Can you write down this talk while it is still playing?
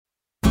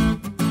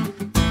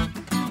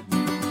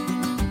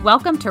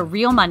Welcome to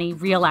Real Money,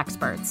 Real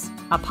Experts,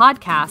 a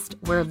podcast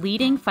where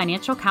leading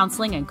financial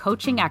counseling and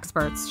coaching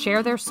experts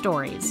share their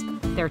stories,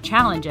 their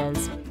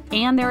challenges,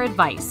 and their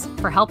advice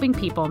for helping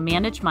people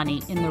manage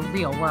money in the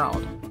real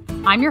world.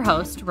 I'm your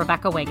host,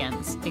 Rebecca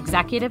Wiggins,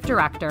 Executive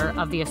Director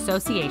of the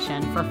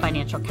Association for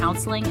Financial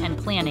Counseling and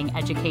Planning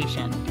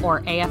Education, or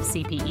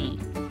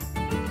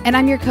AFCPE. And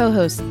I'm your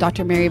co-host,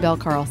 Dr. Mary Bell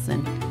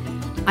Carlson.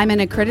 I'm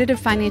an accredited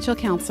financial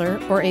counselor,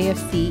 or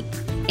AFC,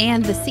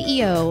 and the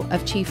CEO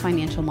of Chief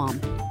Financial Mom.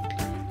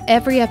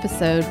 Every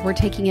episode, we're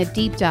taking a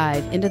deep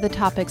dive into the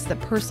topics that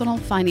personal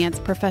finance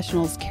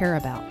professionals care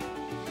about,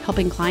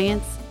 helping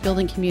clients,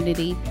 building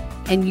community,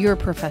 and your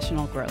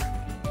professional growth.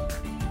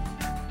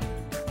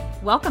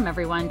 Welcome,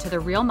 everyone, to the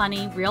Real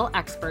Money, Real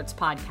Experts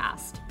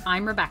podcast.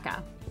 I'm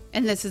Rebecca.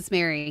 And this is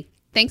Mary.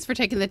 Thanks for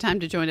taking the time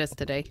to join us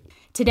today.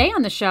 Today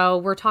on the show,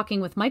 we're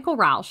talking with Michael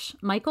Rausch.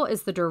 Michael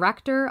is the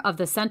director of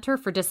the Center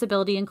for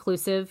Disability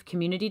Inclusive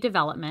Community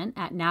Development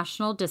at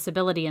National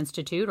Disability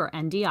Institute, or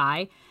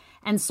NDI,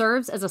 and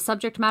serves as a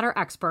subject matter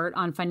expert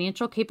on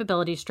financial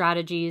capability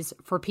strategies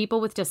for people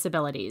with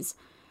disabilities.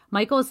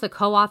 Michael is the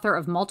co-author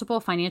of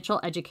multiple financial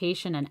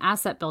education and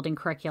asset building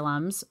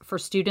curriculums for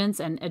students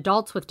and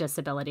adults with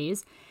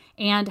disabilities,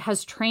 and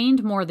has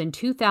trained more than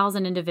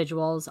 2,000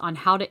 individuals on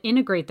how to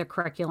integrate the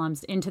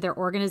curriculums into their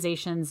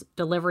organization's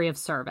delivery of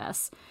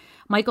service.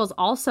 Michael's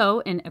also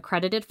an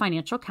accredited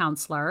financial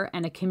counselor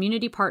and a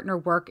community partner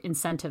work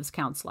incentives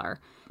counselor.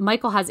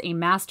 Michael has a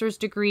master's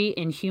degree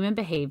in human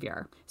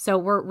behavior. So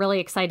we're really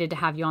excited to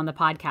have you on the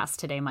podcast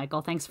today,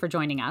 Michael. Thanks for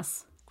joining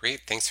us.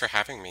 Great. Thanks for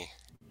having me.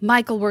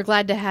 Michael, we're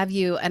glad to have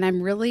you, and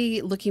I'm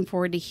really looking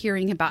forward to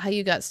hearing about how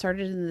you got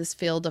started in this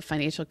field of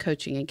financial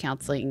coaching and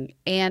counseling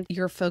and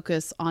your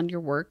focus on your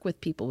work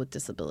with people with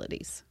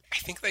disabilities. I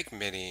think like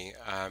many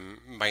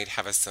might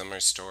have a similar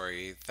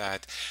story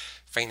that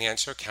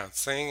financial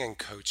counseling and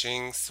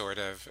coaching sort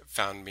of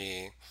found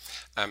me.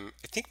 I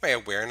think my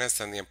awareness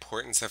on the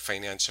importance of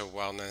financial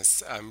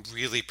wellness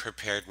really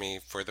prepared me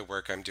for the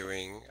work I'm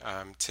doing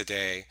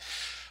today.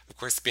 Of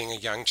course, being a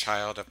young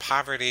child of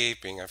poverty,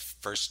 being a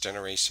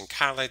first-generation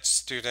college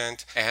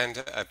student,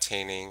 and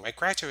obtaining my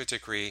graduate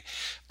degree,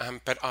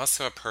 but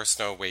also a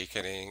personal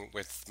awakening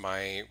with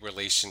my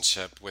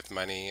relationship with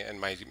money in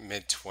my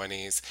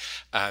mid-20s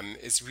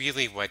is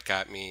really what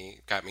got me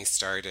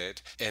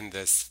started in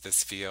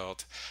this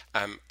field.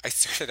 I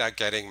started out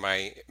getting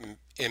my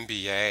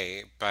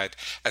MBA, but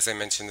as I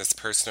mentioned, this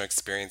personal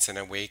experience and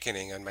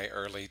awakening in my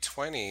early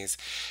 20s,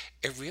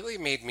 it really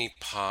made me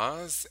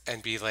pause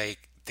and be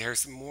like,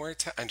 there's more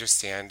to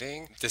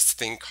understanding this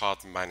thing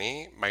called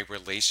money, my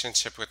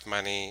relationship with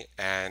money,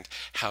 and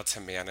how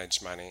to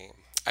manage money.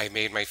 I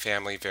made my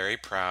family very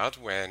proud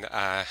when,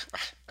 I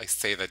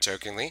say that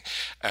jokingly,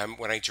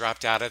 when I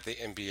dropped out of the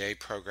MBA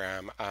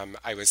program.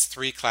 I was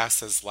 3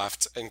 classes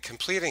left in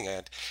completing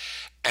it,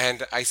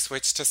 and I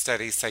switched to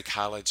study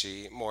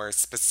psychology, more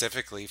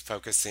specifically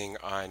focusing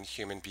on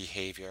human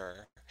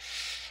behavior.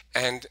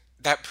 And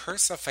that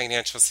personal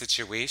financial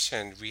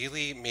situation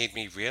really made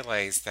me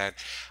realize that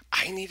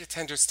I needed to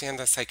understand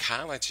the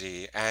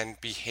psychology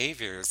and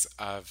behaviors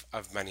of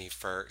money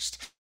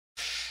first.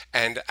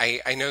 And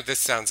I know this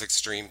sounds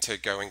extreme to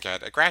go and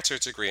get a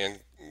graduate degree and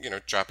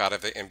drop out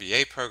of the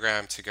MBA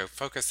program to go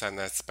focus on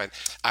this, but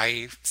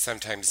I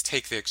sometimes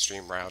take the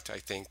extreme route, I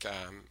think,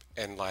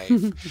 in life.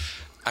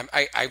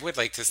 I would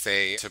like to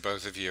say to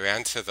both of you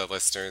and to the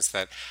listeners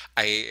that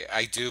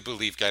I do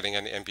believe getting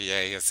an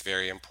MBA is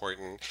very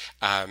important.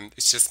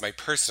 It's just my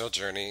personal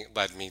journey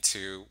led me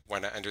to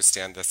want to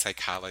understand the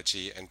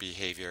psychology and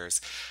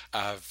behaviors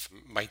of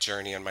my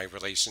journey and my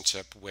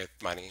relationship with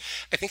money.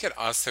 I think it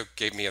also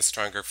gave me a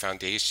stronger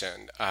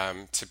foundation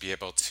to be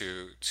able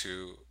to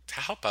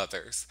help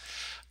others.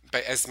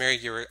 But as Mary,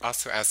 you were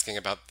also asking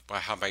about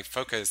how my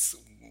focus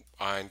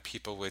on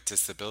people with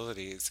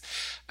disabilities.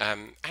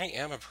 I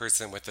am a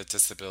person with a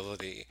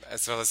disability,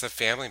 as well as a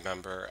family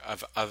member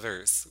of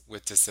others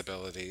with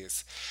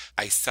disabilities.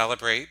 I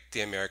celebrate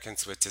the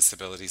Americans with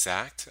Disabilities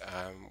Act,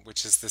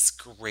 which is this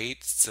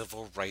great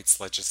civil rights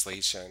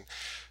legislation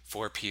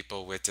for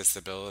people with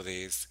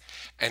disabilities.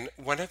 And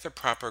one of the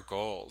proper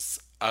goals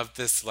of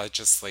this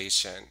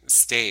legislation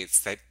states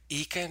that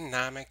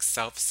economic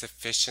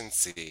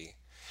self-sufficiency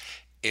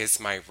is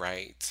my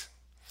right.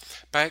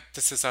 But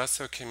this is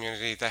also a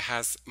community that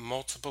has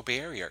multiple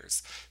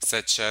barriers,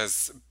 such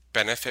as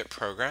benefit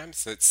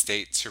programs that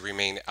state to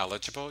remain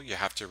eligible, you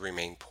have to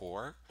remain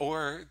poor,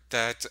 or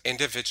that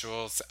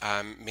individuals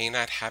may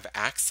not have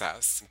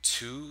access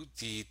to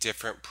the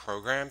different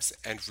programs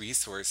and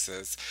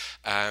resources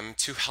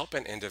to help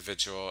an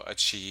individual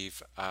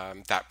achieve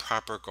that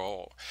proper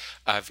goal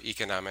of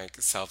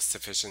economic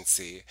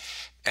self-sufficiency.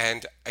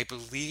 And I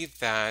believe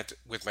that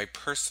with my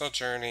personal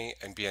journey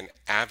and being an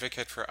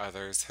advocate for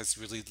others has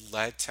really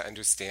led to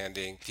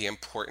understanding the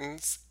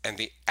importance and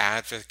the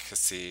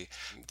advocacy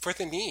for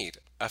the need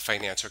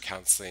financial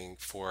counseling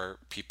for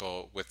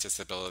people with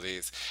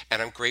disabilities.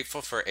 And I'm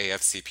grateful for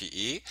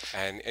AFCPE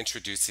and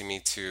introducing me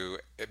to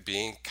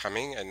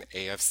becoming an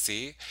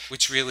AFC,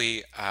 which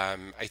really, I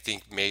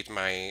think, made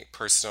my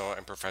personal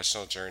and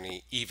professional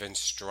journey even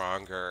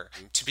stronger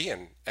to be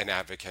an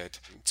advocate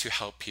to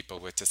help people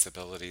with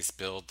disabilities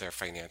build their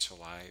financial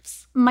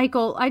lives.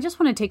 Michael, I just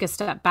want to take a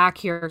step back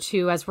here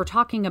too, as we're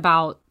talking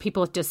about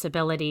people with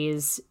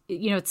disabilities.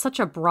 It's such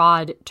a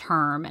broad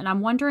term, and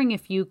I'm wondering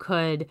if you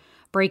could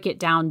break it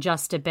down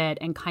just a bit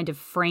and kind of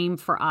frame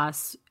for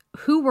us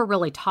who we're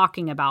really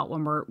talking about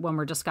when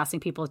we're discussing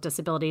people with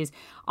disabilities.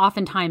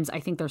 Oftentimes, I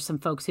think there's some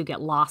folks who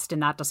get lost in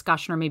that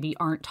discussion or maybe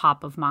aren't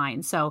top of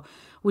mind. So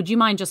would you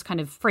mind just kind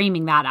of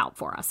framing that out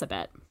for us a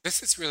bit?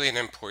 This is really an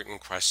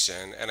important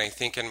question. And I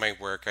think in my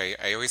work,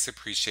 I always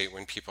appreciate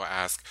when people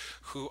ask,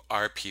 who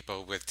are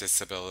people with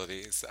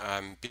disabilities?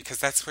 Because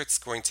that's what's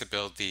going to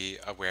build the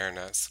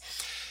awareness.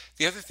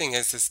 The other thing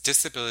is this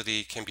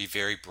disability can be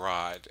very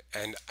broad,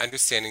 and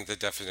understanding the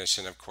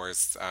definition, of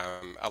course,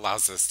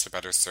 allows us to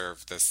better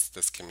serve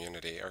this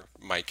community or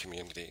my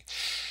community.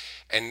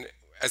 And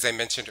as I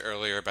mentioned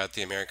earlier about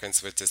the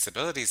Americans with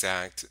Disabilities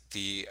Act,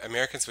 the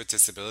Americans with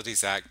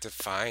Disabilities Act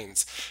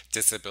defines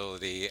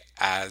disability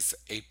as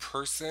a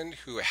person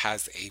who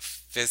has a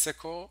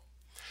physical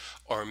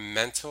or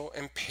mental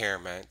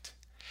impairment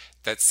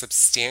that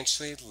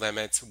substantially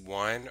limits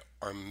one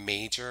or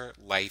major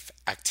life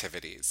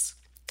activities.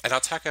 And I'll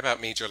talk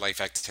about major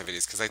life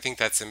activities because I think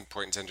that's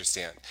important to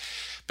understand.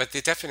 But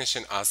the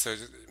definition also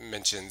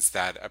mentions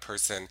that a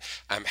person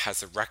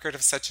has a record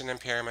of such an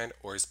impairment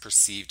or is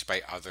perceived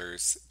by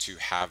others to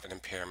have an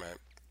impairment.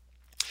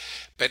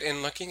 But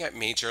in looking at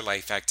major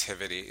life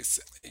activities,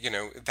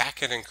 that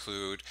could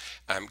include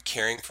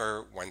caring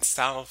for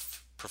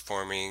oneself,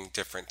 performing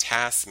different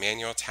tasks,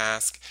 manual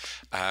tasks,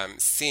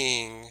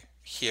 seeing,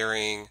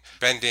 hearing,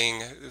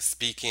 bending,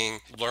 speaking,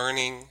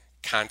 learning,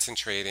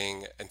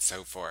 concentrating, and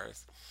so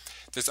forth.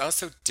 There's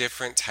also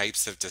different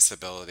types of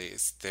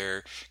disabilities.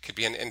 There could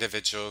be an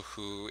individual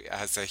who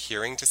has a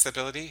hearing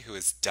disability, who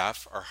is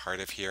deaf or hard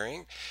of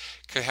hearing,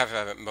 could have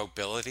a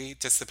mobility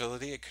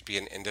disability. It could be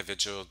an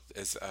individual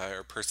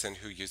or person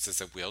who uses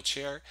a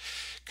wheelchair.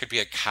 Could be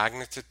a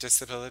cognitive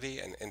disability,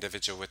 an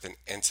individual with an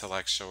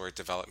intellectual or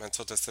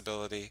developmental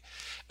disability,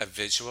 a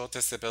visual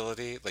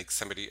disability, like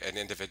an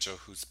individual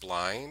who's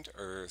blind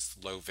or is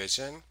low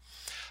vision.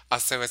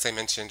 Also, as I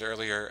mentioned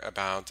earlier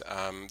about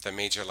the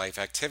major life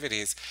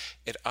activities,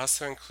 it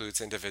also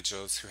includes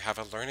individuals who have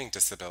a learning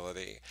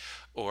disability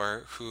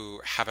or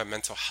who have a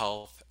mental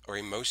health or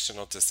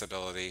emotional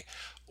disability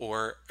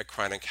or a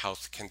chronic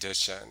health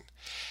condition.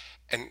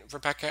 And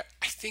Rebecca,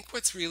 I think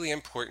what's really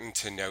important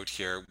to note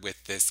here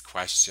with this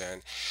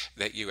question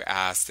that you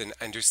asked and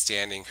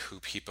understanding who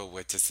people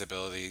with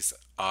disabilities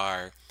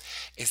are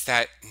is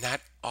that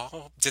not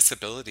all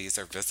disabilities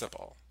are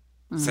visible,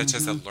 such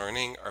as a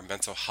learning or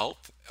mental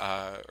health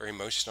or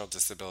emotional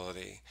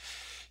disability.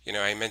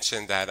 I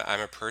mentioned that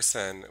I'm a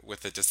person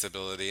with a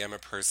disability. I'm a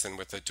person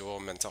with a dual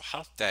mental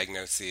health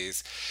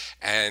diagnosis.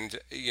 And,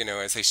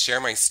 as I share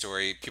my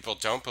story, people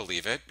don't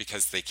believe it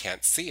because they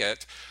can't see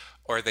it,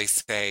 or they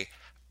say,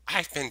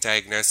 I've been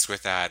diagnosed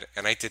with that,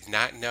 and I did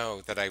not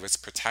know that I was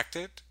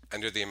protected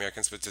under the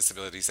Americans with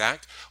Disabilities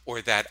Act,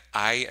 or that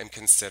I am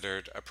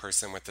considered a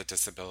person with a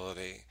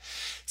disability.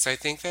 So I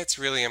think that's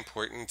really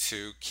important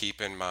to keep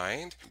in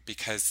mind,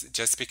 because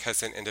just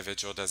because an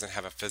individual doesn't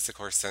have a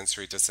physical or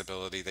sensory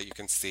disability that you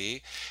can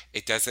see,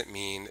 it doesn't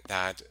mean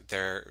that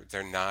they're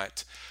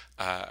not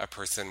a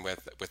person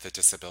with a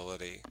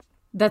disability.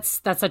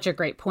 That's such a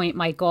great point,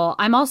 Michael.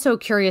 I'm also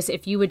curious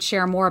if you would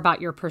share more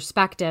about your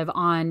perspective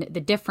on the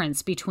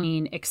difference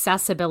between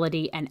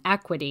accessibility and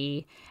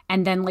equity,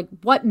 and then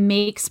what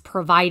makes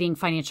providing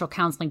financial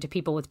counseling to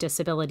people with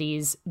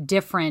disabilities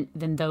different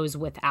than those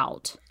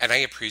without. And I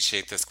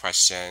appreciate this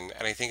question,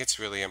 and I think it's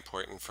really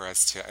important for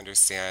us to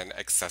understand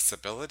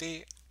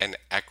accessibility and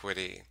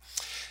equity.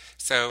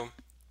 So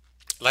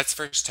let's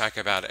first talk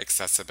about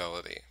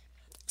accessibility.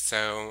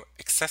 So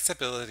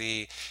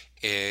accessibility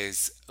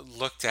is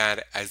looked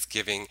at as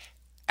giving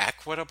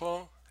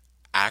equitable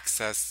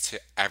access to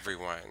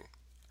everyone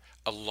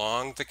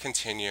along the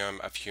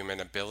continuum of human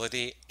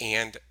ability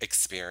and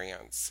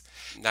experience.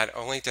 Not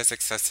only does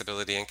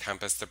accessibility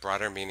encompass the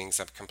broader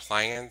meanings of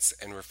compliance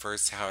and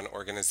refers to how an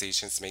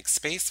organization makes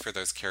space for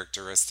those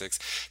characteristics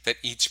that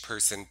each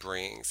person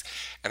brings.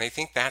 And I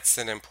think that's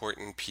an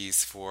important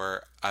piece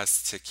for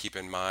us to keep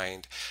in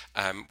mind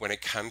when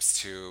it comes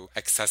to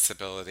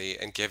accessibility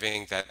and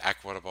giving that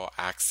equitable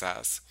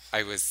access.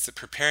 I was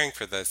preparing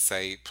for this.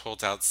 I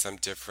pulled out some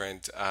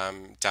different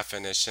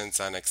definitions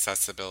on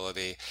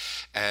accessibility,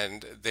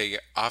 and the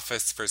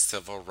Office for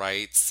Civil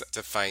Rights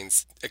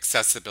defines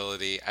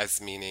accessibility as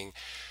meaning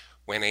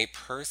when a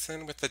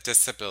person with a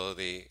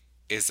disability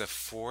is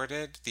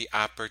afforded the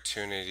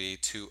opportunity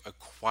to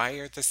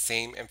acquire the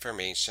same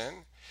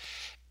information,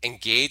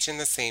 engage in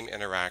the same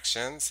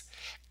interactions,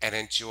 and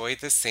enjoy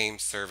the same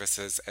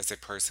services as a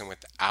person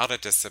without a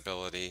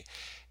disability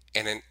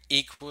in an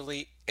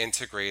equally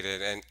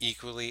integrated and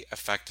equally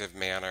effective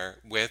manner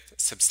with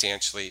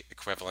substantially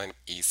equivalent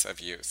ease of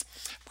use.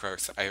 Of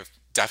course, I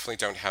definitely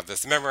don't have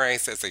this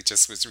memorized as I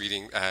just was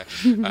reading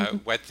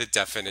what the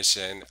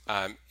definition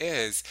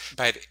is,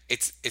 but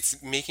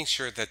it's making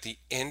sure that the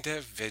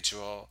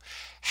individual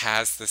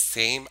has the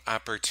same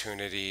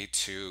opportunity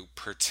to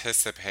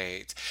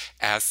participate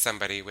as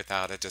somebody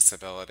without a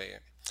disability.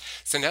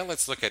 So now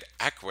let's look at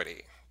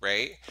equity,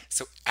 right?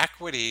 So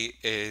equity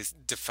is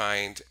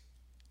defined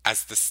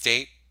as the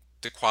state,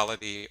 the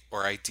quality,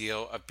 or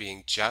ideal of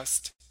being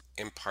just,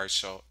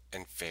 impartial,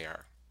 and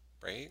fair,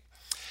 right?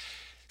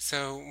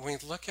 So when we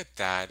look at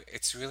that,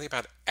 it's really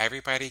about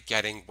everybody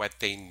getting what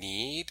they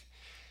need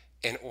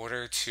in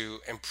order to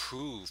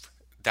improve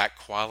that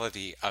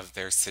quality of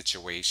their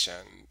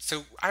situation.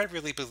 So I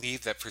really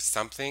believe that for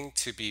something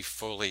to be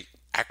fully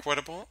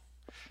equitable,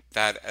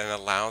 that it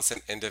allows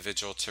an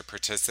individual to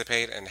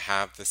participate and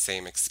have the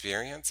same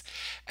experience.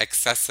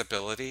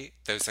 Accessibility,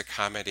 those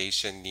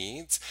accommodation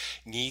needs,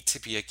 need to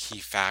be a key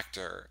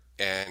factor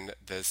in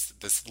this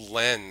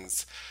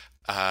lens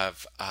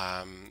of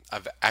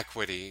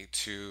equity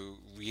to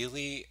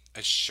really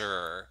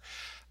assure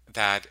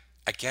that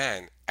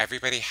again,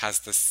 everybody has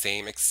the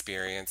same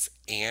experience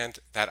and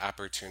that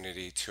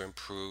opportunity to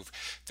improve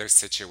their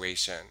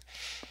situation.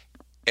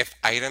 If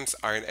items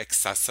aren't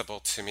accessible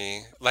to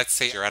me, let's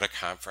say you're at a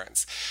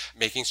conference,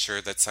 making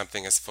sure that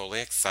something is fully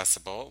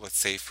accessible, let's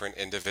say for an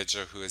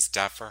individual who is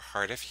deaf or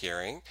hard of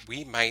hearing,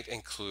 we might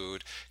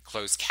include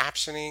closed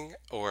captioning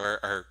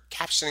or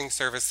captioning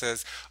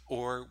services,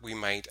 or we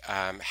might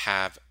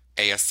have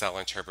ASL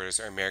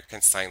interpreters or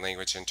American Sign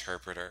Language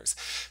interpreters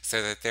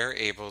so that they're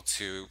able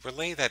to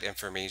relay that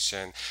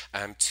information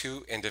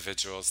to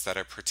individuals that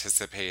are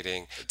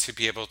participating to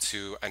be able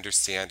to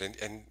understand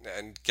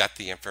and get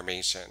the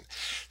information.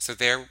 So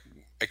their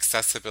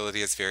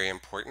accessibility is very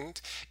important,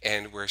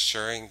 and we're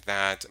assuring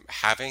that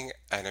having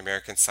an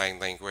American Sign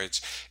Language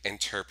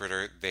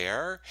interpreter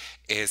there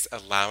is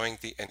allowing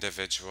the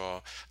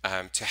individual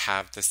to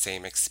have the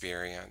same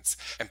experience.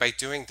 And by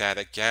doing that,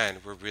 again,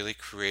 we're really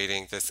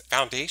creating this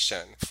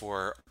foundation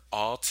for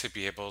all to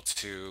be able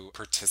to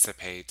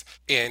participate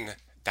in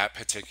that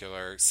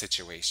particular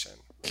situation.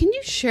 Can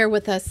you share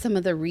with us some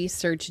of the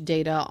research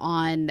data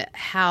on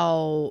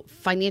how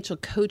financial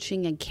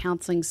coaching and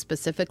counseling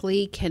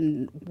specifically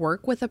can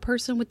work with a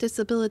person with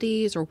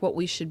disabilities, or what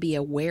we should be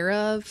aware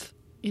of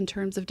in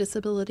terms of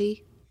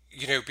disability?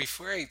 You know,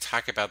 before I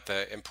talk about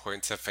the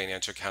importance of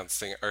financial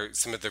counseling or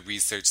some of the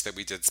research that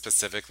we did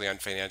specifically on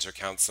financial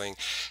counseling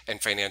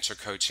and financial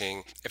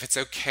coaching, if it's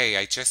okay,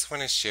 I just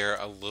want to share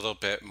a little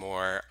bit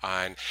more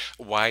on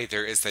why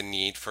there is a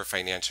need for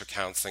financial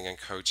counseling and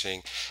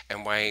coaching,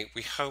 and why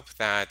we hope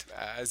that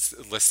as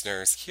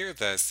listeners hear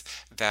this,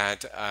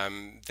 that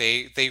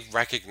they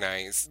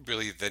recognize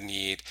really the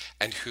need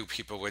and who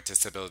people with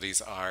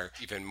disabilities are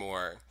even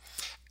more.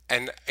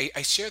 And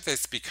I share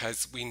this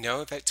because we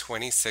know that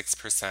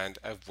 26%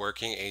 of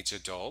working age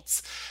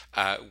adults,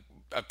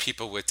 of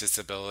people with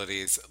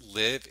disabilities,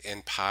 live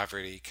in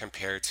poverty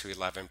compared to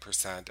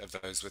 11% of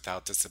those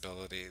without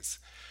disabilities.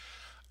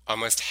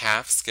 Almost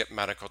half skip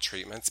medical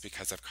treatments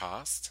because of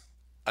cost.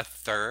 A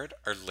third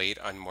are late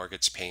on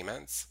mortgage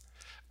payments.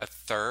 A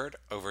third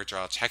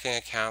overdraw checking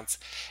accounts,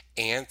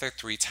 and they're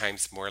 3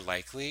 times more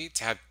likely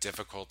to have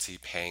difficulty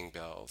paying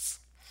bills.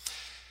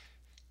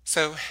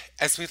 So,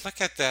 as we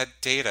look at that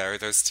data or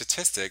those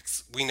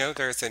statistics, we know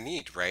there's a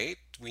need, right?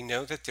 We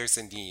know that there's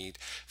a need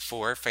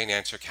for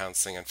financial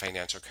counseling and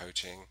financial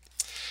coaching.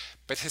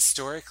 But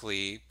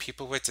historically,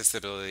 people with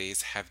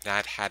disabilities have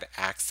not had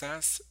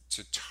access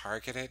to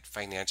targeted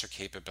financial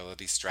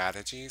capability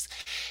strategies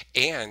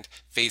and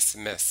face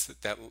myths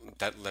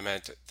that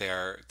limit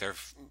their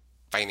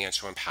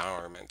financial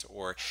empowerment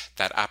or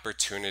that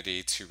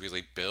opportunity to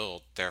really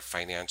build their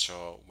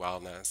financial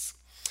wellness.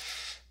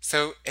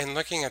 So, in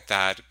looking at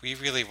that, we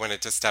really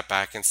wanted to step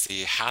back and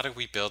see how do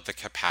we build the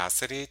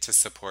capacity to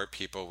support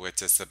people with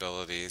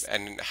disabilities,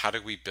 and how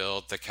do we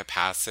build the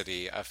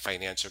capacity of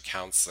financial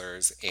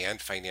counselors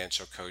and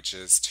financial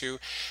coaches to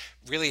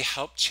really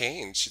help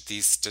change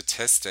these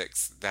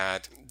statistics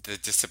that the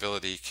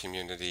disability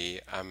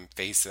community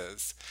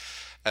faces.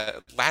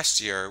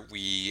 Last year,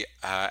 we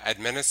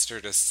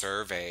administered a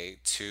survey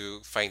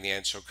to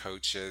financial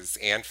coaches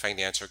and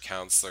financial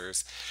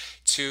counselors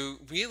to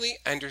really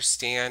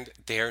understand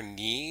their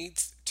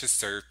needs to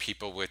serve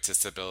people with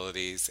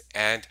disabilities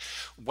and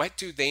what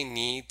do they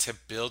need to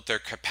build their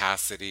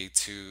capacity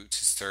to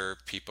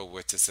serve people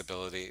with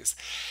disabilities.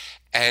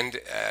 And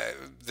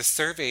the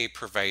survey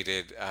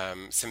provided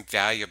some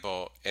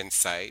valuable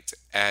insight.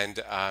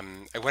 And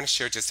I want to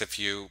share just a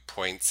few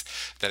points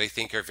that I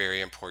think are very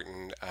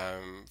important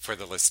for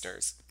the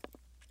listeners.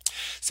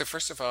 So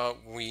first of all,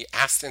 we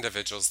asked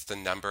individuals the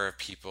number of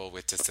people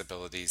with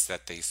disabilities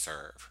that they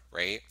serve,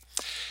 right?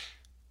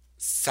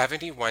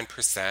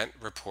 71%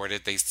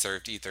 reported they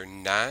served either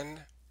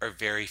none or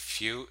very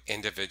few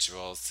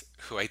individuals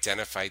who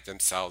identified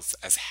themselves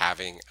as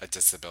having a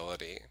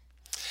disability.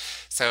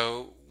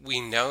 So we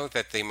know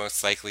that they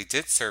most likely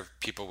did serve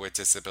people with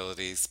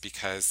disabilities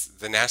because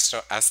the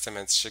national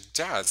estimates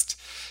suggest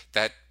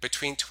that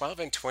between 12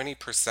 and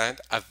 20%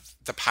 of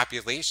the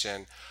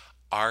population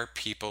are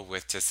people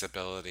with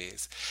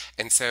disabilities.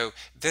 And so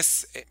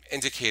this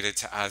indicated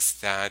to us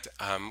that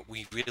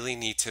we really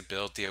need to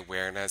build the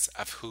awareness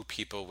of who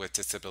people with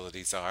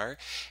disabilities are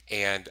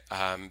and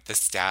the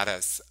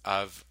status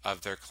of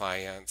their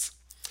clients.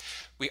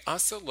 We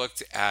also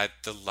looked at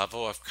the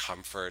level of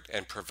comfort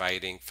in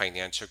providing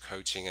financial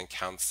coaching and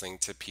counseling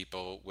to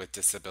people with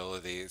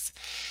disabilities.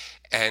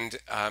 And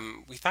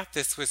we thought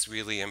this was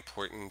really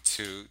important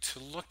to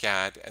look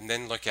at and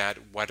then look at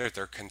what are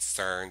their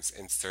concerns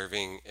in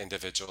serving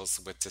individuals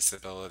with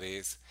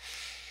disabilities.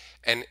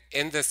 And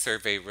in the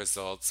survey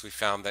results, we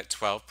found that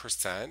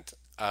 12%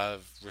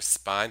 of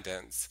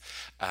respondents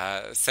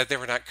said they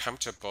were not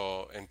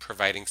comfortable in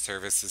providing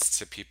services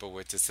to people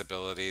with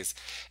disabilities,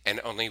 and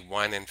only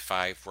 1 in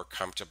 5 were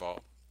comfortable.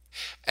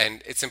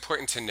 And it's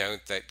important to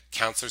note that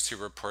counselors who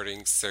are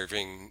reporting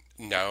serving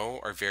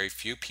no or very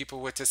few people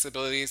with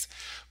disabilities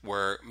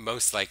were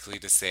most likely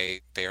to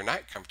say they are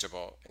not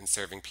comfortable in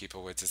serving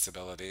people with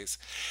disabilities.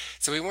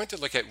 So we wanted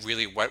to look at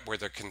really what were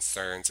their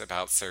concerns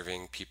about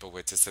serving people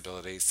with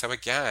disabilities. So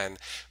again,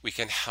 we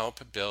can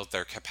help build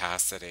their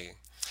capacity.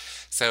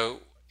 So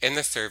in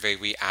the survey,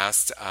 we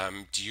asked,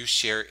 do you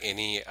share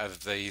any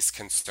of these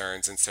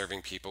concerns in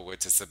serving people with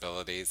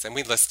disabilities? And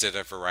we listed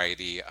a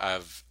variety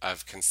of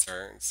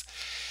concerns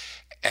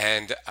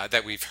and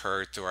that we've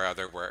heard through our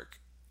other work.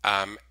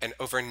 And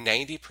over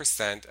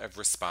 90% of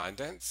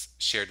respondents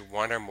shared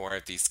one or more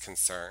of these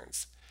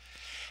concerns.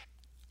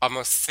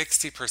 Almost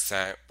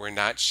 60% were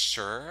not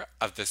sure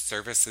of the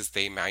services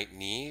they might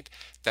need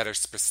that are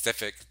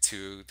specific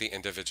to the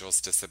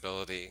individual's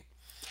disability.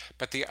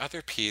 But the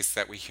other piece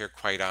that we hear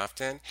quite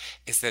often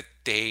is that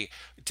they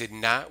did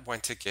not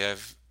want to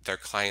give their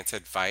clients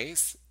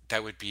advice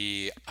that would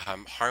be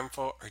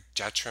harmful or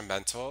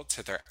detrimental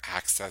to their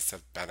access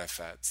of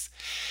benefits.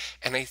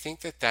 And I think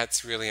that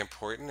that's really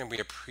important, and we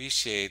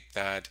appreciate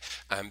that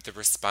the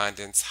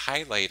respondents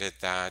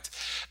highlighted that.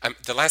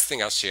 The last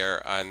thing I'll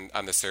share on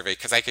the survey,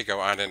 because I could go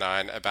on and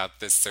on about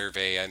this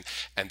survey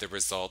and the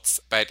results,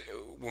 but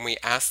when we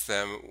asked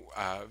them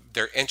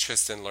their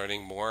interest in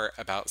learning more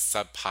about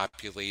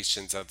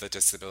subpopulations of the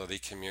disability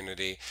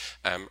community,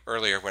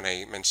 earlier when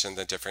I mentioned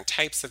the different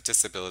types of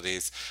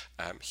disabilities,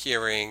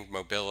 hearing,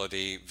 mobility,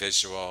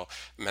 visual,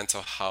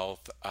 mental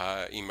health,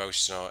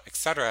 emotional,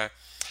 etc.,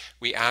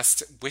 we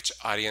asked which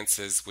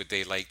audiences would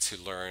they like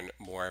to learn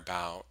more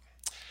about.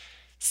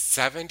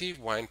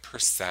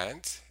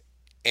 71%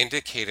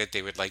 indicated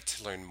they would like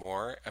to learn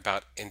more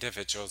about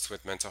individuals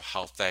with mental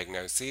health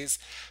diagnoses,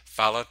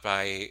 followed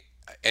by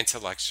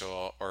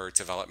intellectual or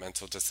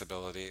developmental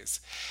disabilities.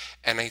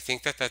 And I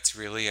think that that's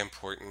really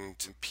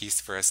important piece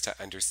for us to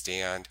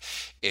understand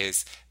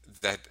is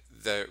that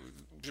the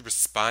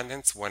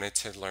respondents wanted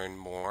to learn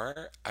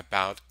more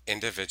about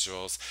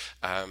individuals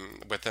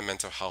with a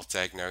mental health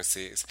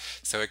diagnoses.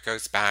 So it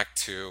goes back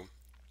to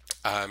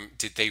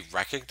did they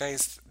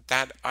recognize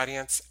that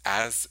audience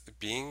as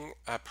being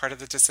a part of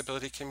the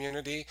disability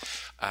community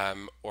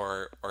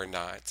or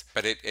not?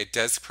 But it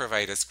does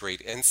provide us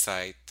great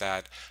insight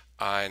that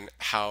on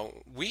how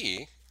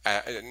we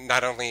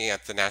not only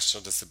at the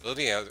National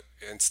Disability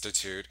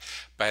Institute,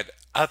 but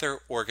other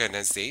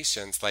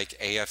organizations like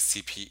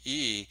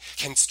AFCPE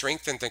can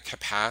strengthen the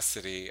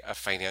capacity of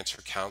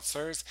financial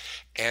counselors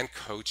and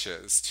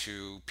coaches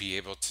to be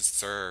able to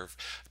serve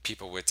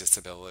people with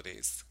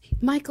disabilities.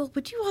 Michael,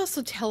 would you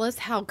also tell us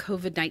how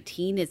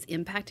COVID-19 is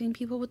impacting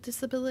people with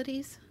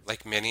disabilities?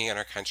 Like many in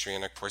our country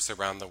and of course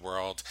around the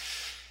world,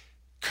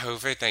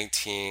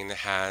 COVID-19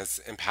 has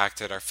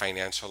impacted our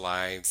financial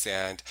lives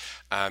and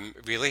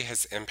really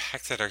has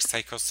impacted our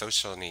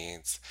psychosocial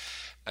needs.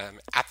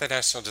 At the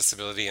National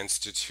Disability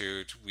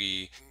Institute,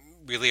 we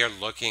really are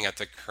looking at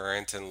the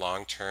current and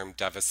long-term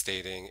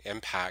devastating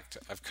impact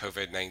of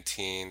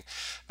COVID-19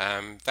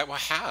 that will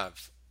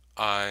have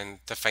on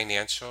the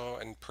financial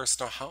and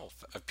personal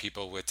health of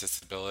people with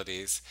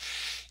disabilities.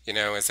 You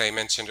know, as I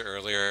mentioned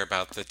earlier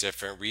about the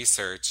different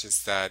research,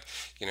 is that,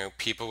 you know,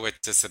 people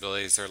with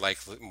disabilities are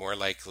more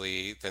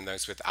likely than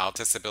those without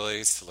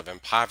disabilities to live in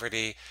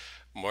poverty,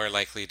 more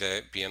likely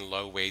to be in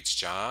low-wage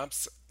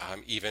jobs,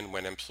 even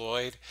when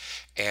employed,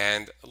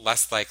 and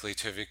less likely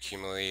to have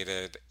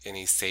accumulated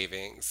any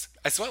savings,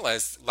 as well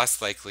as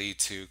less likely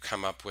to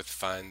come up with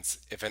funds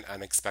if an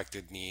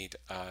unexpected need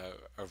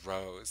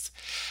arose.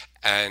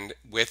 And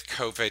with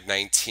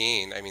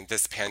COVID-19, I mean,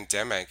 this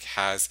pandemic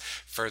has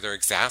further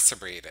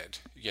exacerbated,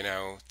 you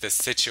know, the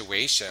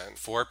situation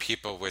for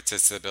people with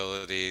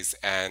disabilities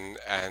and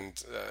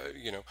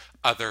you know,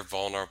 other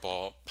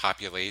vulnerable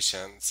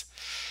populations.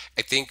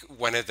 I think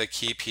one of the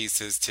key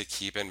pieces to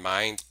keep in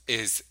mind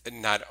is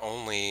not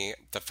only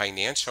the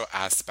financial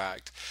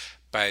aspect,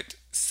 but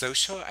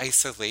social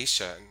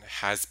isolation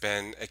has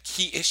been a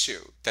key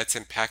issue that's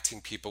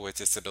impacting people with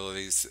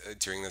disabilities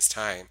during this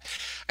time.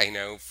 I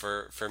know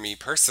for me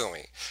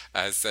personally,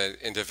 as an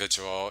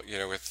individual, you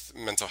know, with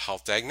mental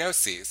health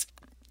diagnoses,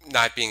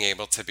 not being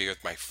able to be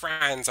with my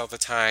friends all the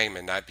time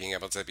and not being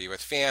able to be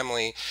with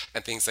family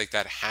and things like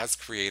that has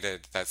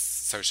created that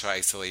social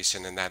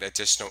isolation and that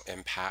additional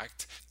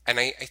impact. And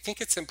I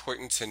think it's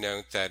important to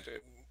note that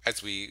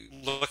as we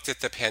looked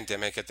at the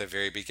pandemic at the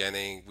very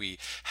beginning, we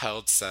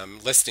held some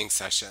listening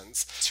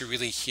sessions to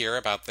really hear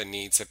about the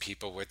needs of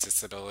people with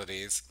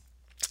disabilities.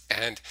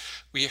 And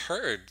we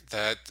heard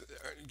that,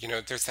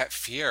 there's that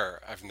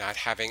fear of not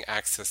having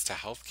access to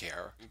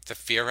healthcare, the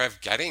fear of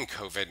getting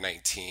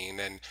COVID-19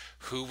 and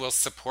who will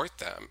support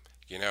them.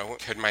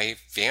 Could my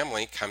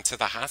family come to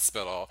the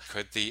hospital?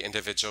 Could the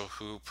individual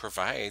who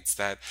provides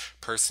that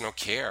personal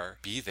care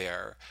be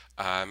there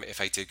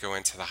if I did go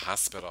into the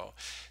hospital?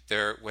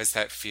 There was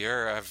that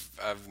fear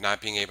of not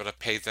being able to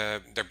pay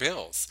their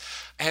bills,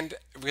 and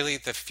really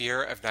the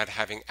fear of not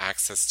having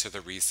access to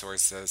the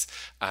resources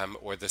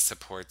or the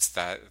supports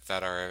that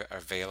are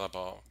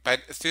available.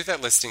 But through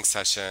that listening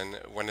session,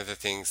 one of the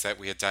things that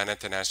we had done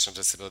at the National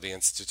Disability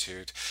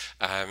Institute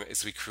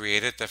is we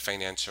created the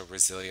Financial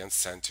Resilience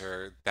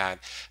Center that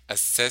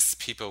assists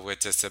people with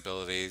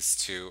disabilities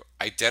to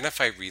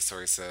identify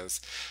resources,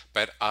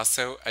 but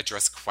also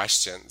address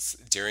questions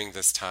during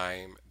this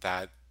time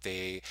that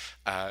they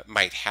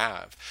might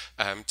have,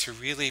 to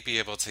really be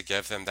able to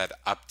give them that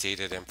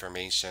updated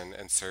information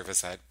and serve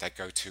as that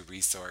go-to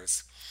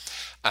resource.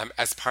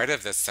 As part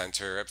of this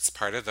center, as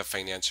part of the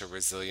Financial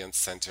Resilience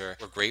Center,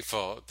 we're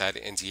grateful that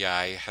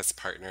NDI has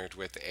partnered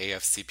with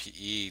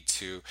AFCPE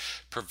to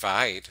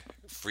provide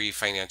free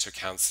financial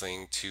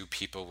counseling to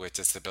people with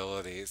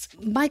disabilities.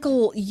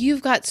 Michael,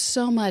 you've got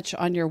so much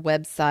on your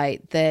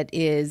website that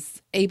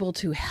is able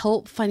to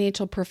help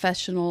financial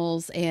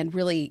professionals and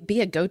really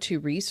be a go-to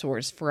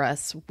resource for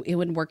us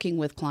when working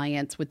with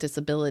clients with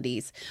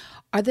disabilities.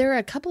 Are there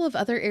a couple of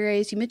other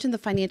areas? You mentioned the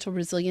Financial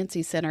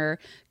Resiliency Center.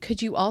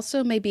 Could you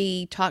also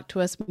maybe talk to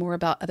us more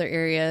about other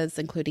areas,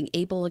 including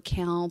ABLE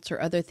accounts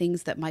or other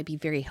things that might be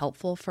very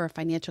helpful for a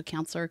financial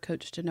counselor or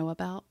coach to know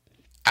about?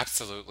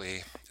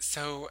 Absolutely.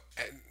 So,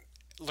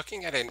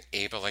 looking at an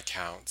ABLE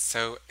account.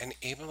 So, an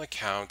ABLE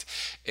account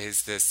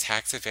is this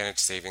tax advantage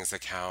savings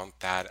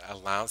account that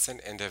allows an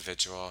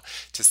individual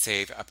to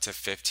save up to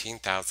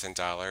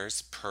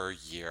 $15,000 per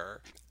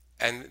year.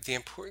 And the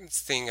important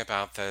thing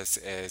about this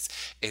is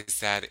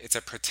that it's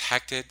a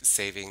protected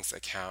savings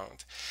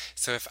account.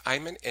 So if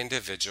I'm an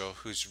individual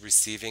who's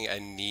receiving a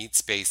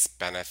needs-based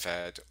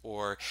benefit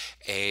or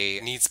a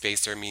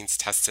needs-based or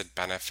means-tested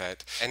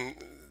benefit, and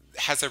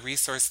has a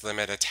resource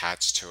limit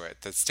attached to it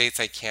that states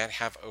I can't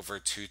have over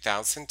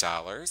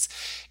 $2,000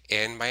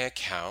 in my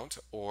account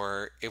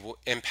or it will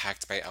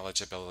impact my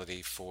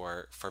eligibility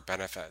for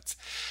benefits.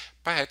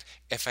 But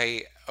if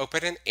I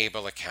open an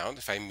ABLE account,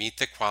 if I meet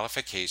the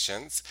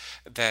qualifications,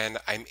 then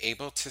I'm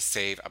able to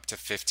save up to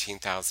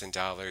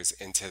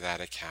 $15,000 into that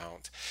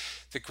account.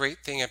 The great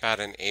thing about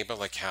an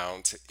ABLE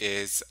account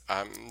is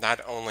not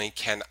only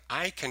can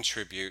I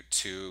contribute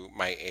to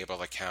my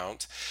ABLE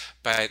account,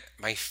 but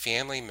my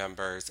family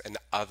members and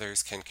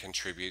others can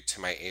contribute to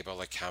my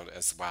ABLE account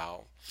as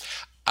well,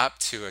 up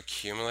to a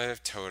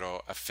cumulative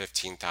total of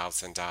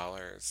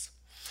 $15,000.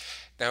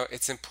 Now,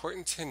 it's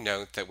important to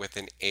note that with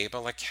an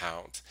ABLE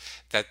account,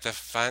 that the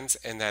funds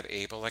in that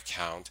ABLE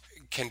account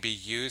can be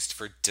used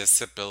for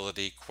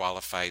disability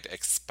qualified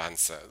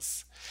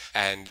expenses.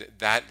 And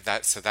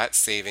that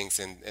savings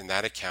in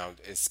that account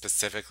is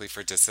specifically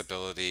for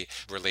disability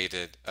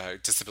related or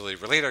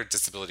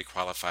disability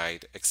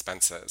qualified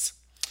expenses.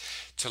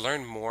 To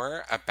learn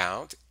more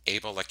about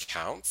ABLE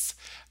accounts,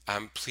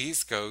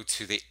 please go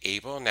to the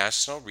ABLE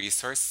National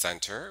Resource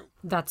Center.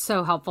 That's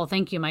so helpful.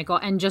 Thank you, Michael.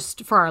 And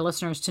just for our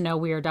listeners to know,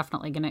 we are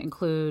definitely going to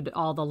include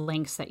all the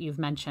links that you've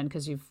mentioned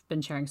because you've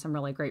been sharing some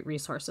really great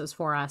resources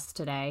for us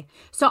today.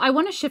 So I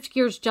want to shift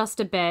gears just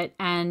a bit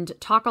and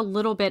talk a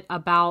little bit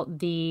about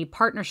the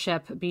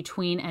partnership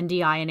between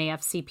NDI and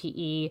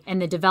AFCPE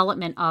and the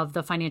development of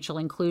the Financial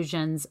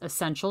Inclusions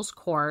Essentials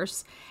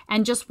course.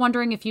 And just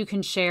wondering if you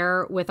can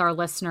share with our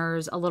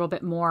listeners a little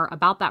bit more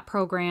about that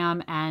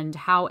program and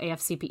how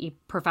AFCPE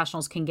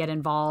professionals can get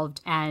involved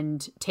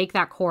and take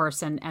that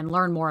course and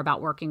learn more about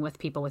working with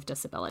people with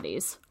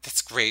disabilities.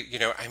 That's great.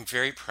 I'm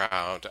very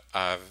proud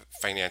of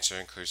Financial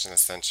Inclusion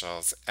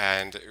Essentials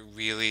and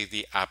really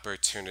the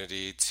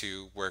opportunity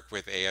to work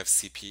with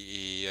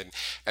AFCPE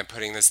and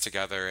putting this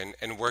together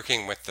and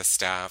working with the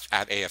staff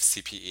at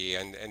AFCPE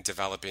and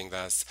developing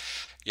this.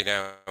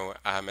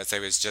 As I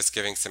was just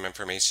giving some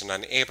information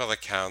on ABLE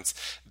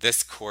accounts,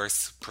 this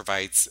course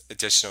provides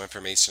additional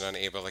information on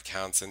ABLE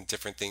accounts and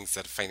different things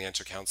that a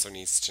financial counselor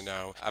needs to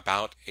know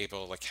about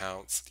ABLE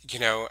accounts.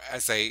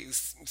 As I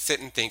sit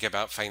and think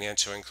about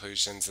financial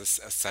inclusions as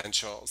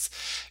essentials,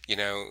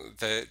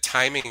 the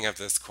timing of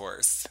this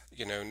course,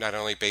 not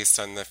only based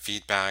on the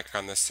feedback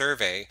on the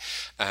survey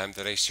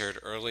that I shared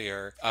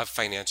earlier of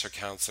financial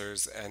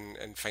counselors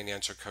and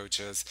financial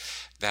coaches,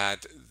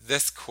 that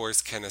this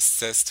course can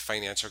assist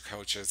financial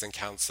coaches and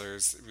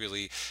counselors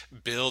really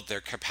build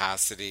their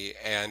capacity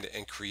and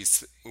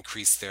increase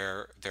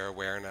their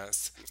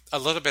awareness. A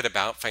little bit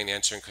about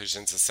Financial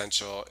Inclusion's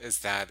Essential is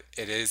that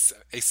it is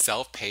a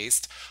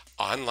self-paced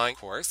online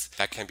course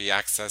that can be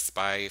accessed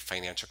by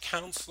financial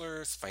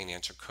counselors,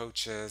 financial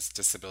coaches,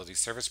 disability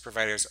service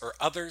providers, or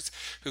others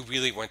who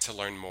really want to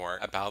learn more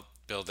about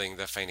building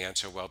the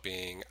financial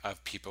well-being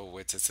of people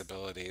with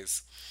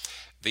disabilities.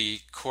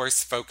 The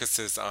course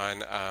focuses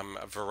on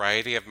a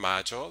variety of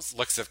modules,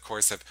 looks, of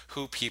course, of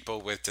who people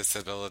with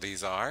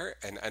disabilities are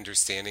and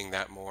understanding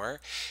that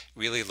more,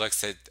 really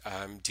looks at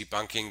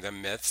debunking the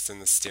myths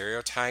and the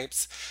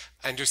stereotypes,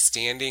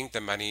 understanding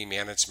the money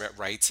management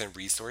rights and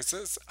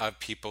resources of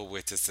people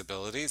with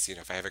disabilities,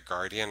 if I have a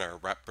guardian or a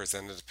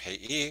representative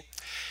payee.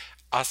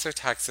 Also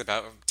talks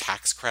about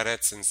tax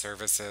credits and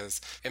services,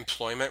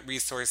 employment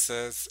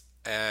resources,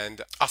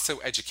 and also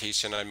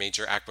education on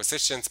major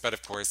acquisitions, but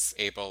of course,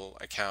 ABLE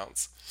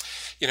accounts.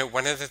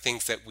 One of the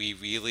things that we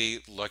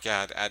really look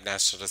at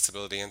National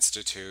Disability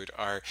Institute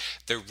are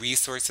the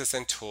resources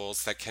and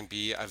tools that can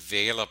be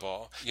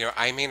available.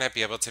 I may not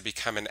be able to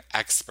become an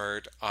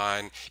expert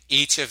on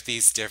each of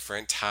these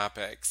different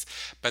topics,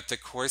 but the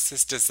course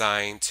is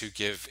designed to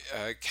give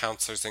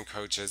counselors and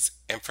coaches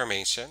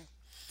information,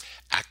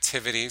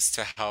 activities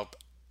to help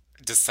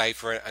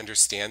decipher and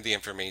understand the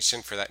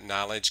information for that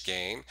knowledge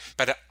gain,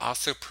 but it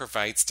also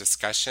provides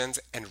discussions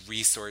and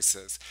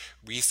resources.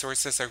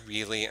 Resources are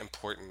really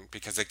important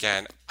because,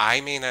 again,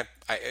 you may not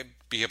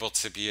be able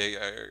to be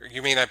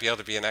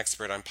an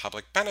expert on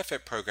public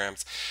benefit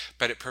programs,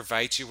 but it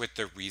provides you with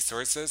the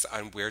resources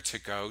on where to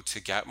go to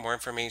get more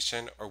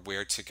information or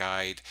where to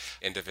guide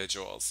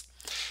individuals.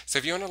 So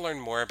if you want to learn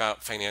more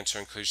about Financial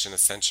Inclusion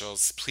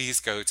Essentials,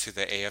 please go to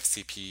the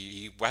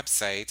AFCPE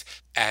website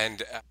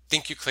and I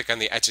think you click on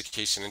the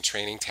Education and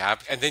Training tab,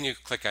 and then you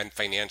click on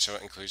Financial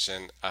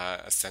Inclusion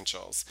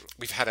Essentials.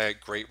 We've had a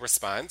great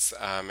response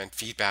and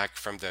feedback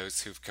from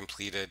those who've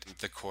completed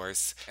the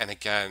course. And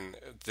again,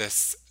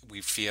 this we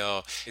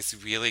feel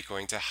is really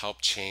going to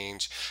help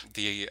change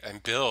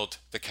and build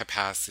the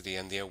capacity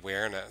and the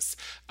awareness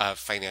of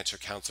financial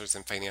counselors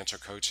and financial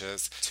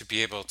coaches to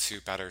be able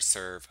to better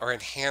serve or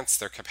enhance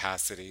their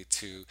capacity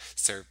to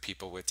serve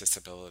people with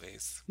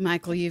disabilities.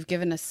 Michael, you've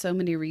given us so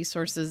many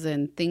resources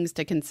and things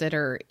to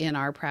consider in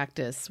our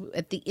practice.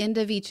 At the end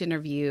of each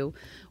interview,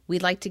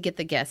 we'd like to get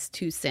the guests'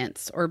 2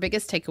 cents or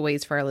biggest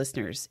takeaways for our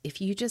listeners.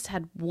 If you just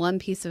had one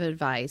piece of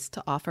advice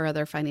to offer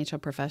other financial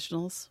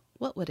professionals,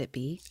 what would it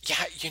be? Yeah,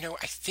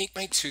 I think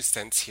my 2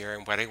 cents here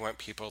and what I want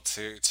people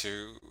to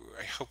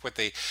I hope what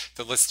the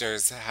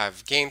listeners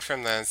have gained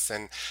from this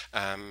and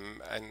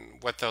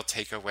what they'll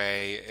take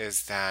away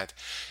is that,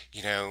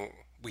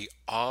 we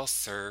all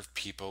serve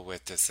people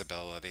with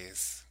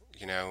disabilities,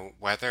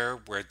 whether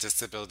we're a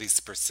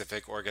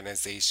disability-specific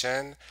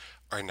organization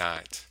or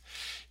not.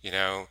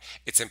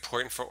 It's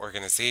important for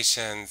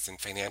organizations and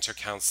financial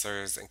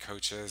counselors and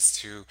coaches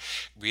to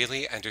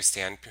really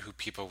understand who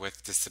people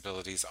with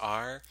disabilities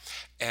are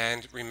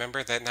and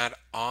remember that not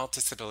all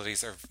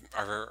disabilities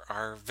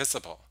are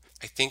visible.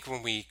 I think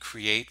when we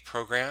create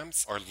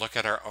programs or look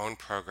at our own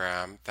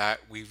program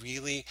that we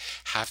really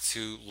have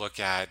to look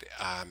at,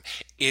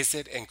 is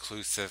it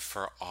inclusive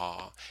for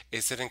all?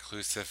 Is it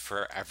inclusive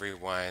for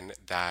everyone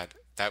that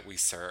we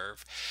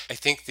serve? I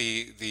think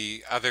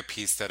the other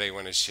piece that I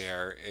want to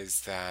share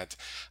is that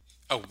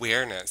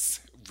awareness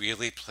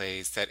really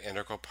plays that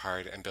integral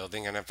part in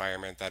building an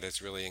environment that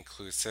is really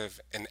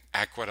inclusive and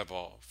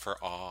equitable for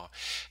all,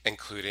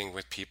 including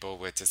with people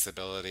with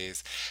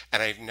disabilities.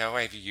 And I know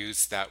I've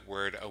used that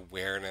word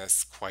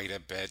awareness quite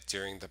a bit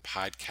during the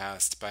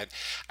podcast, but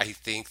I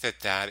think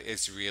that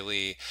is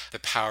really the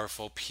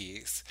powerful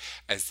piece,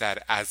 is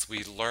that as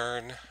we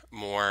learn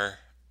more,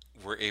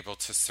 we're able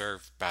to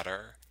serve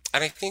better.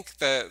 And I think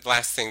the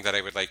last thing that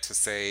I would like to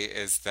say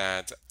is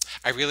that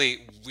I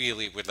really,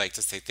 really would like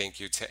to say thank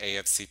you to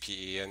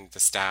AFCPE and the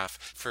staff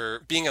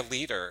for being a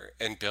leader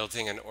in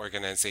building an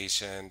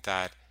organization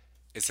that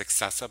is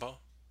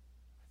accessible,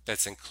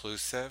 that's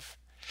inclusive,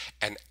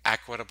 and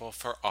equitable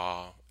for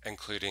all,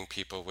 including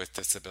people with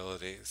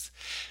disabilities.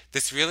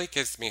 This really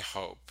gives me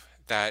hope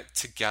that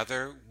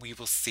together we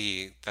will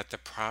see that the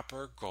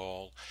proper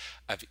goal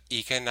of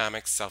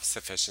economic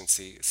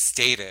self-sufficiency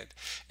stated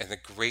in the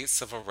great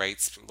civil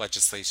rights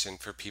legislation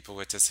for people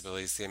with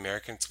disabilities, the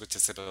Americans with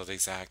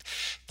Disabilities Act,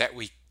 that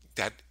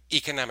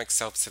economic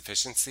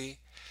self-sufficiency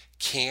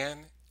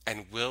can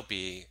and will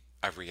be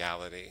a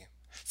reality.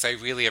 So I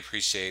really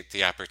appreciate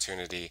the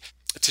opportunity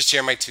to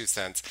share my 2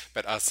 cents,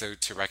 but also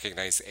to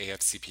recognize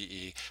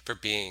AFCPE for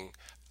being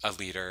a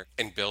leader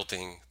in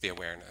building the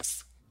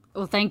awareness.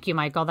 Well, thank you,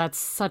 Michael. That's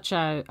such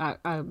a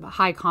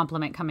high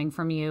compliment coming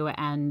from you,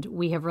 and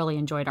we have really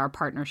enjoyed our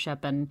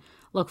partnership and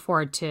look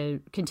forward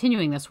to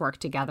continuing this work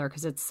together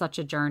because it's such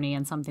a journey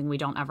and something we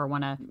don't ever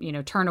want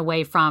to, turn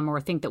away from or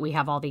think that we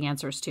have all the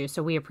answers to.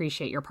 So we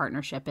appreciate your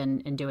partnership in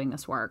doing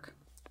this work.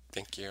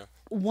 Thank you.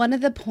 One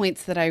of the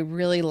points that I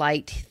really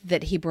liked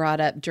that he brought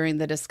up during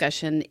the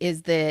discussion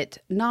is that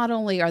not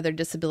only are there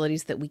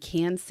disabilities that we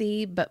can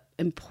see, but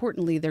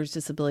importantly, there's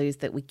disabilities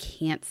that we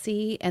can't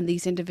see, and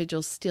these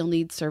individuals still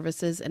need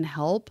services and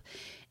help.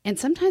 And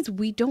sometimes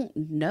we don't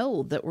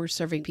know that we're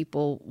serving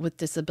people with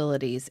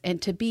disabilities.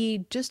 And to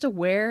be just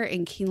aware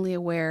and keenly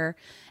aware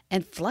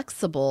and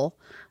flexible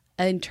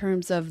in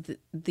terms of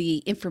the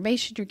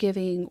information you're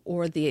giving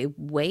or the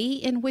way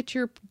in which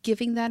you're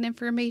giving that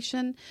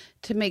information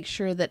to make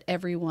sure that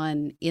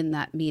everyone in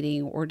that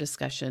meeting or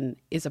discussion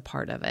is a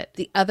part of it.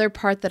 The other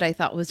part that I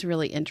thought was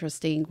really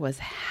interesting was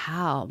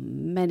how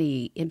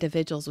many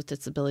individuals with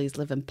disabilities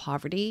live in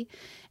poverty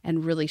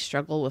and really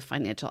struggle with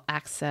financial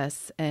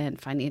access and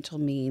financial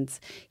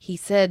means. He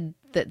said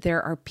that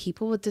there are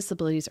people with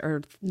disabilities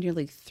are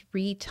nearly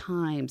 3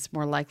 times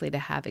more likely to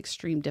have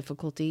extreme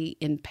difficulty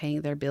in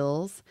paying their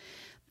bills.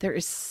 There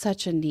is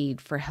such a need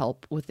for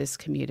help with this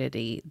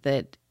community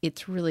that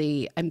it's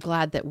really, I'm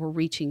glad that we're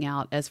reaching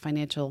out as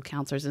financial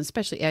counselors, and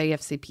especially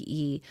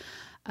AFCPE,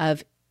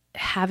 of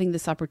having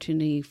this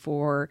opportunity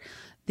for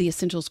the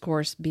Essentials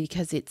course,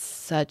 because it's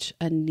such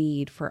a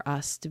need for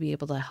us to be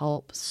able to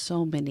help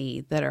so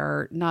many that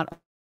are not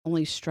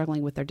only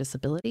struggling with their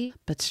disability,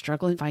 but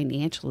struggling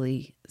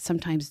financially,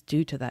 sometimes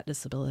due to that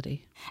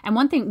disability. And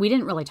one thing, we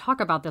didn't really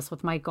talk about this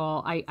with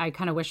Michael. I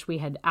kind of wish we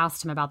had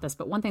asked him about this,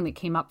 but one thing that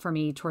came up for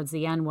me towards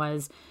the end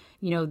was,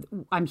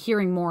 I'm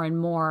hearing more and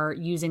more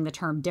using the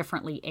term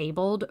differently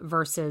abled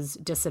versus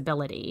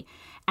disability.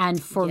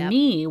 And for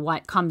me,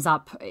 what comes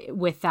up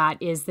with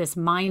that is this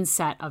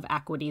mindset of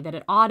equity, that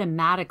it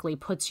automatically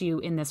puts you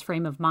in this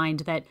frame of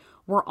mind that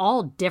we're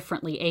all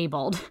differently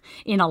abled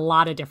in a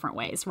lot of different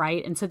ways,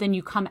 right? And so then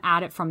you come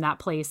at it from that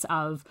place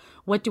of,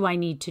 what do I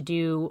need to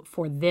do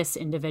for this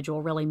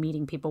individual, really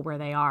meeting people where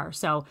they are.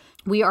 So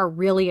we are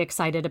really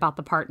excited about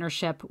the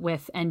partnership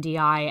with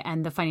NDI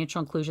and the Financial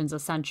Inclusions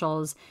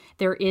Essentials.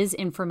 There is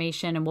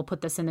information, and we'll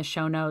put this in the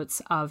show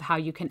notes, of how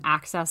you can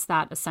access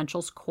that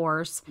Essentials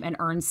course and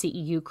earn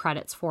CEU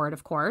credits for it,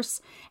 of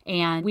course.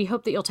 And we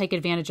hope that you'll take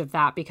advantage of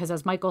that, because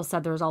as Michael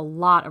said, there's a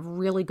lot of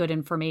really good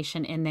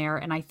information in there.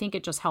 And I think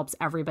it just helps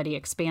everybody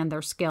expand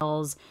their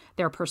skills,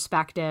 their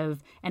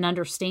perspective, and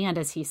understand,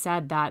 as he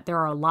said, that there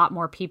are a lot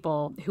more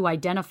people who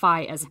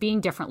identify as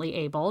being differently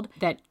abled,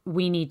 that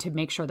we need to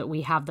make sure that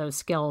we have those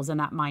skills and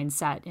that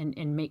mindset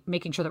in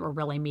making sure that we're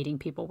really meeting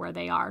people where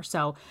they are.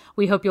 So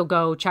we hope you'll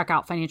go check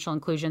out Financial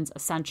Inclusions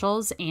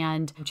Essentials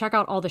and check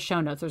out all the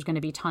show notes. There's going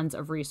to be tons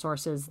of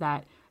resources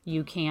that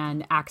you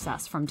can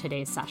access from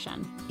today's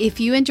session. If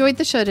you enjoyed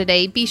the show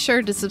today, be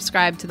sure to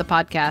subscribe to the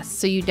podcast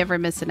so you never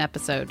miss an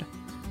episode.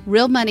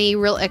 Real Money,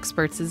 Real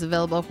Experts is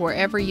available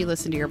wherever you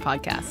listen to your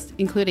podcast,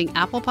 including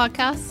Apple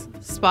Podcasts,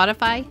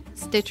 Spotify,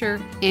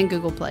 Stitcher, and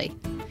Google Play.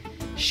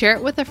 Share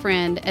it with a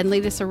friend and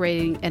leave us a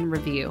rating and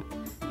review.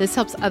 This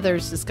helps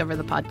others discover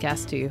the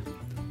podcast too.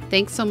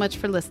 Thanks so much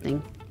for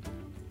listening.